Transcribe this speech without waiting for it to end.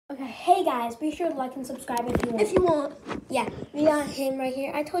Okay, hey guys, be sure to like and subscribe if you want. Yeah, we got him right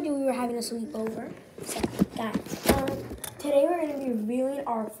here. I told you we were having a sleepover. So, guys, today we're going to be reviewing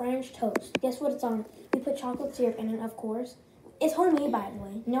our French toast. Guess what it's on? We put chocolate syrup in it, of course. It's homemade, by the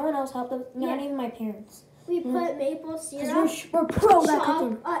way. No one else helped us, not even my parents. We put maple syrup. We're pro at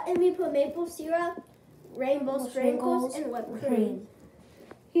cooking. And we put maple syrup, rainbow sprinkles, and whipped cream.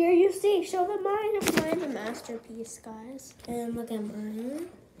 Here you see, show them mine. Mine's a masterpiece, guys. And look at mine.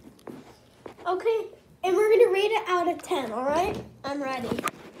 Okay, and we're gonna rate it out of 10. All right, I'm ready.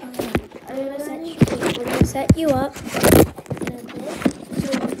 Okay, we're gonna set you up.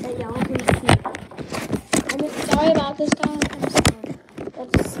 Sorry about this, guys. I'm sorry.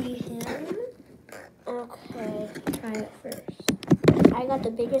 Let's see him. Okay, Try it first. I got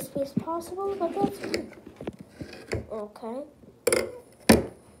the biggest piece possible, but that's good. Okay.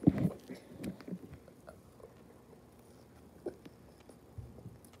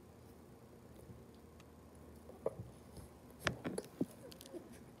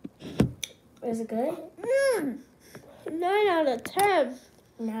 Is it good? 9 out of 10.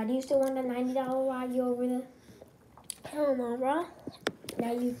 Now, do you still want the $90 Wagyu over there? Hell no, bro.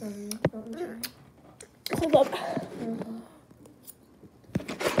 Now you can try. Hold up.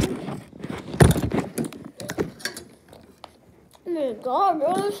 Oh my god,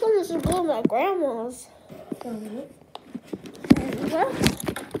 bro, this one is as good as my grandma's. I'm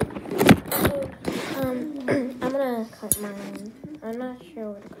gonna cut mine. I'm not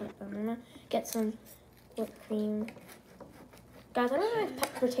sure where to cut them. I'm gonna get some whipped cream. Guys, I don't know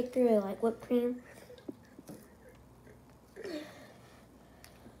particularly like whipped cream.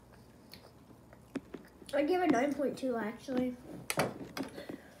 I give it 9.2 actually.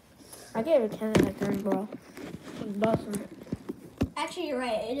 I gave it a 10 out of 10, bro. It's awesome. Actually, you're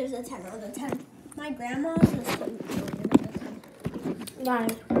right. It is a 10 out of 10. My grandma's is 10 out of 10.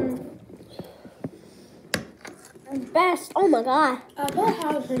 Guys, Best. Oh my god. put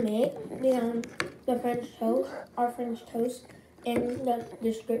how to make the French toast, our French toast, in the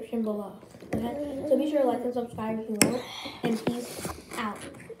description below. Okay? So be sure to like and subscribe if you want. And peace out.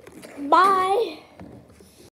 Bye.